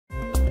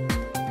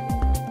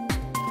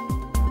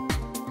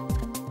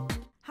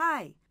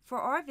For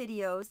our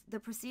videos,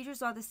 the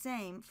procedures are the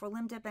same for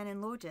LIMDEP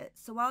and NLOGIT,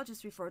 so I'll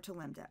just refer to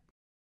LIMDEP.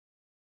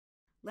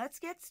 Let's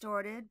get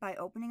started by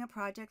opening a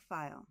project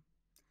file.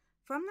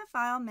 From the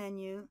File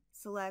menu,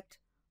 select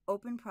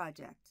Open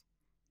Project.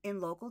 In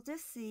Local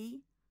Disk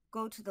C,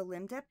 go to the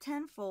LIMDEP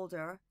 10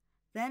 folder,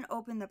 then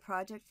open the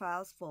Project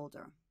Files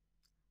folder.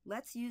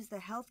 Let's use the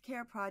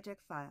Healthcare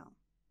project file.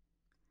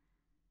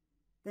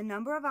 The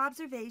number of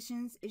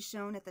observations is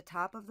shown at the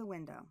top of the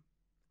window.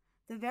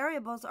 The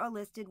variables are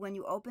listed when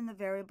you open the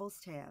Variables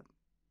tab.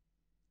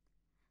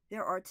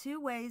 There are two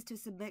ways to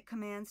submit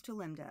commands to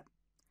LIMDEP.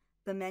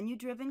 The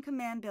menu-driven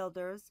command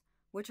builders,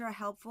 which are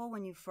helpful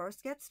when you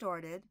first get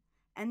started,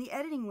 and the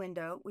editing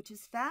window, which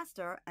is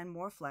faster and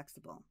more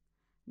flexible.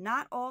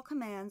 Not all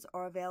commands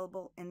are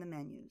available in the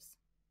menus.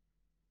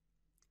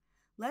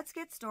 Let's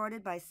get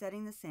started by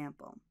setting the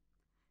sample.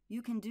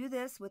 You can do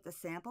this with the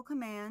sample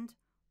command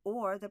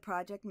or the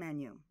project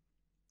menu.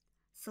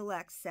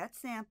 Select Set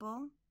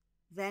Sample,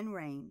 then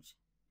Range.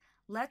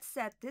 Let's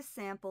set this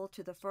sample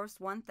to the first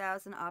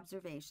 1,000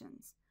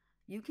 observations.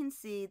 You can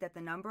see that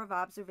the number of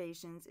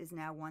observations is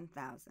now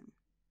 1,000.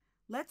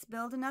 Let's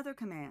build another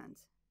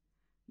command.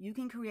 You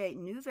can create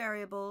new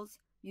variables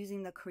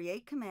using the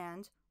Create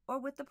command or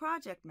with the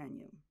project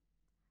menu.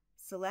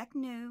 Select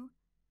New,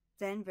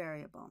 then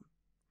Variable.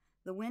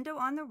 The window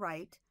on the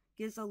right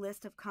gives a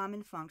list of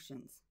common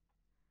functions.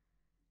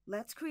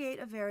 Let's create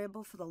a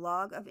variable for the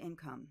log of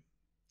income.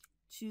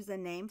 Choose a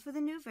name for the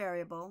new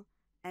variable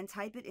and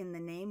type it in the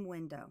name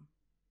window.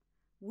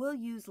 We'll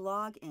use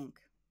log inc.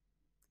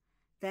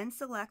 Then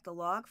select the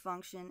log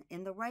function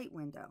in the right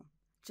window.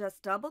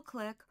 Just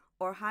double-click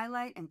or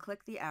highlight and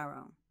click the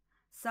arrow.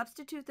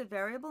 Substitute the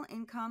variable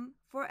income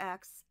for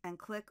X and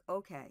click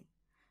OK.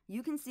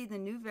 You can see the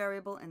new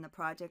variable in the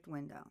project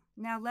window.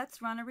 Now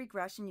let's run a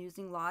regression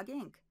using log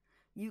inc.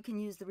 You can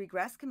use the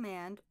regress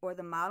command or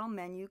the model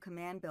menu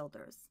command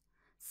builders.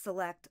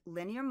 Select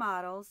linear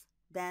models,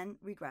 then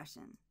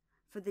regression.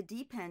 For the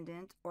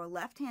dependent or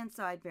left-hand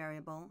side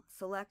variable,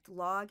 select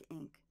log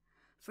inc.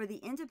 For the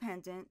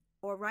independent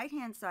or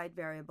right-hand side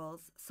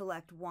variables,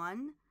 select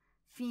 1,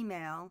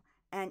 female,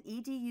 and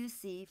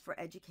EDUC for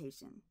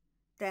education.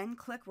 Then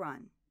click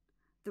Run.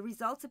 The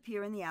results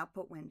appear in the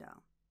output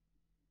window.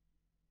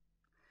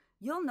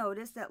 You'll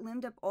notice that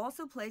LIMDEP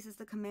also places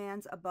the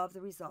commands above the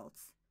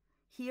results.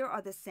 Here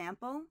are the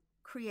sample,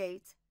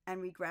 create,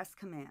 and regress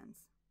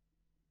commands.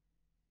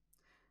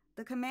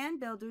 The command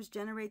builders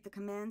generate the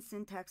command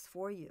syntax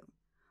for you.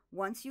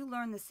 Once you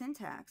learn the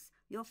syntax,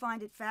 you'll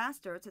find it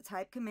faster to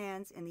type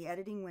commands in the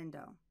editing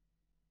window.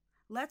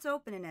 Let's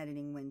open an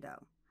editing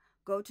window.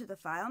 Go to the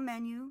File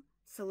menu,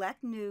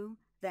 select New,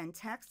 then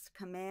Text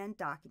Command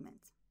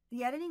Document.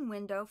 The editing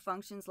window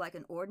functions like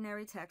an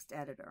ordinary text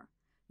editor.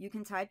 You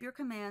can type your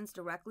commands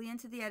directly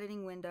into the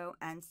editing window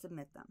and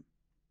submit them.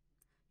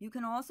 You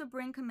can also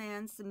bring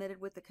commands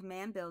submitted with the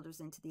command builders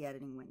into the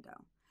editing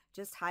window.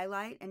 Just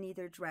highlight and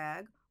either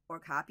drag or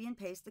copy and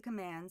paste the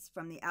commands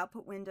from the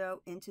output window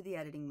into the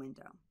editing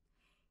window.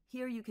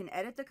 Here you can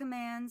edit the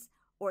commands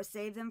or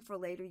save them for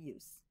later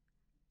use.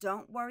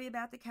 Don't worry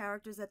about the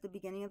characters at the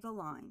beginning of the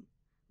line.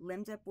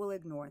 LIMDEP will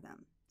ignore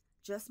them.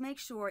 Just make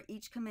sure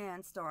each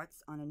command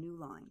starts on a new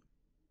line.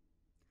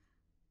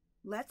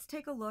 Let's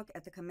take a look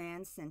at the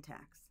command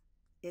syntax.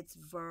 It's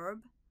verb,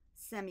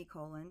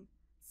 semicolon,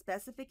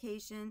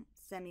 specification,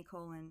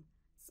 semicolon,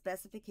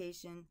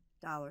 specification,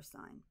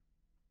 $sign.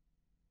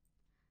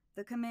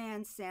 The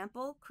commands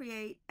sample,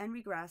 create, and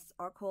regress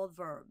are called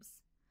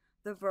verbs.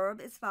 The verb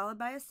is followed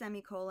by a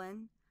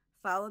semicolon,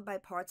 followed by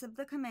parts of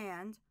the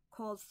command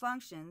called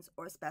functions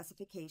or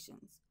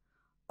specifications.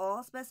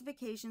 All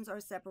specifications are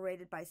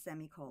separated by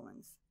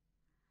semicolons.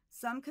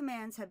 Some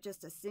commands have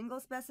just a single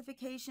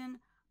specification,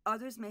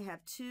 others may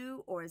have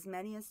 2 or as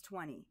many as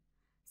 20.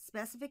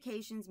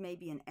 Specifications may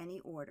be in any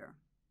order.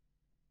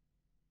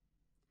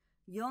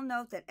 You'll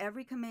note that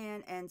every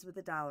command ends with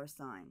a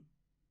 $sign.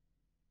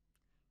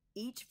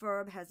 Each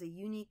verb has a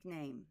unique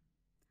name.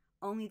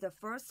 Only the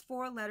first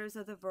 4 letters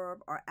of the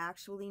verb are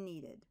actually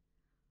needed.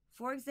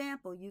 For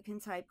example, you can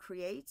type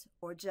create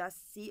or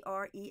just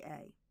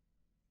CREA.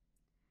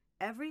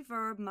 Every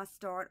verb must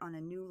start on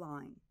a new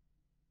line.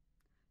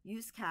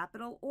 Use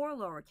capital or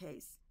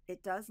lowercase.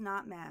 It does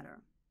not matter.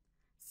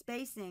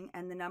 Spacing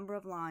and the number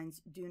of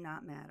lines do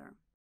not matter.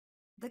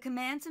 The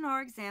commands in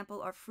our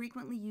example are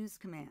frequently used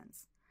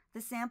commands.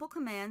 The sample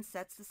command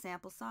sets the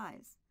sample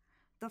size.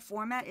 The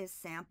format is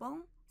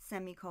sample,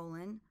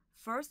 semicolon,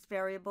 first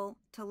variable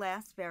to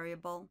last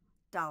variable,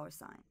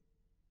 $sign.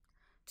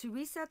 To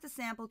reset the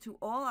sample to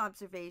all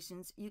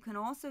observations, you can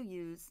also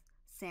use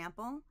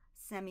sample,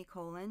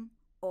 semicolon,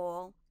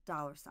 all,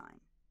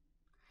 $sign.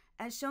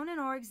 As shown in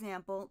our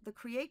example, the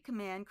create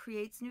command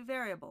creates new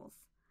variables.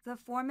 The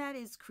format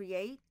is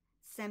create,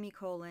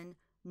 semicolon,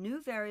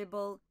 new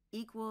variable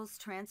equals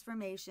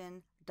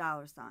transformation,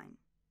 $sign.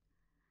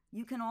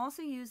 You can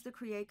also use the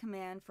create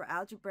command for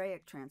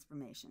algebraic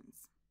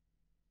transformations.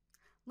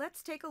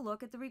 Let's take a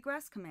look at the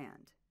regress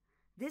command.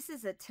 This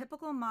is a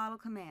typical model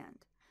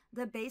command.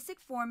 The basic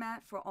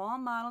format for all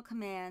model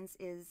commands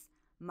is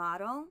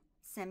model,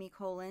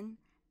 semicolon,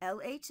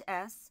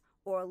 LHS,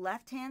 or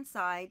left-hand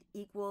side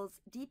equals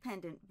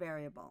dependent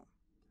variable,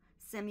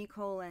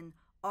 semicolon,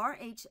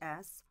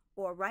 RHS,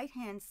 or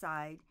right-hand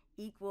side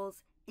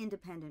equals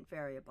independent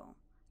variable,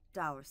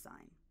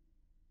 $sign.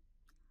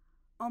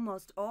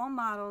 Almost all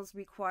models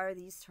require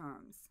these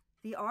terms.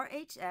 The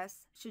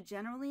RHS should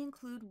generally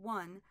include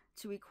 1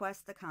 to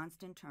request the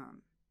constant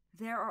term.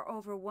 There are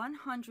over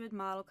 100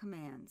 model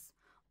commands.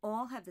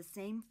 All have the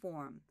same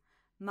form.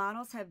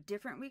 Models have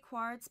different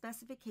required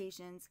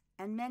specifications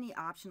and many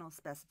optional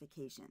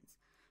specifications.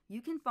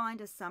 You can find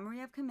a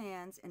summary of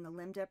commands in the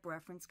LIMDEP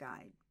reference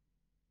guide.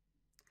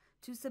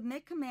 To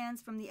submit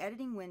commands from the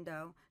editing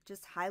window,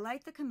 just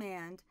highlight the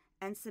command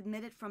and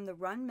submit it from the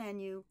Run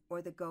menu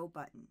or the Go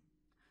button.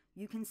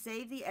 You can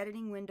save the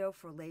editing window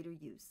for later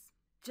use.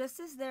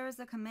 Just as there is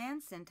a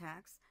command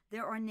syntax,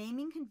 there are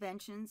naming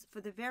conventions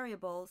for the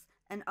variables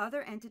and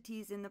other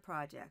entities in the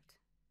project.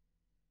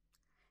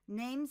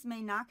 Names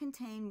may not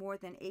contain more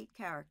than 8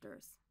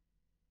 characters.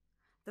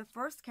 The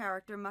first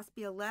character must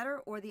be a letter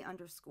or the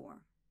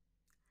underscore.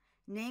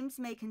 Names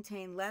may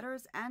contain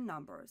letters and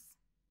numbers.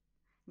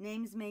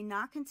 Names may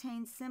not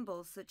contain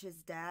symbols such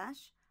as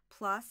dash,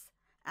 plus,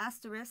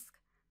 asterisk,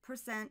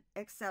 %,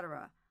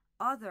 etc.,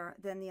 other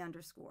than the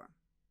underscore.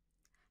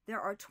 There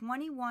are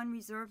 21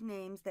 reserved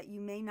names that you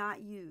may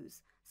not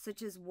use,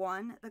 such as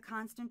 1, the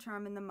constant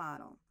term in the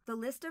model. The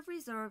list of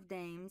reserved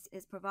names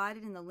is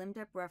provided in the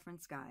LIMDEP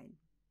reference guide.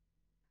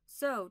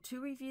 So,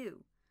 to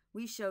review,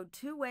 we showed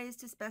 2 ways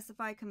to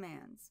specify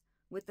commands,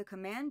 with the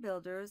command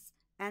builders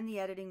and the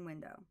editing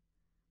window.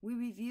 We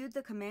reviewed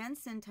the command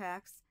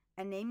syntax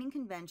and naming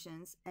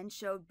conventions and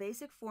showed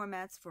basic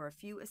formats for a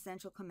few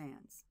essential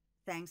commands.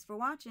 Thanks for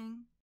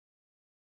watching.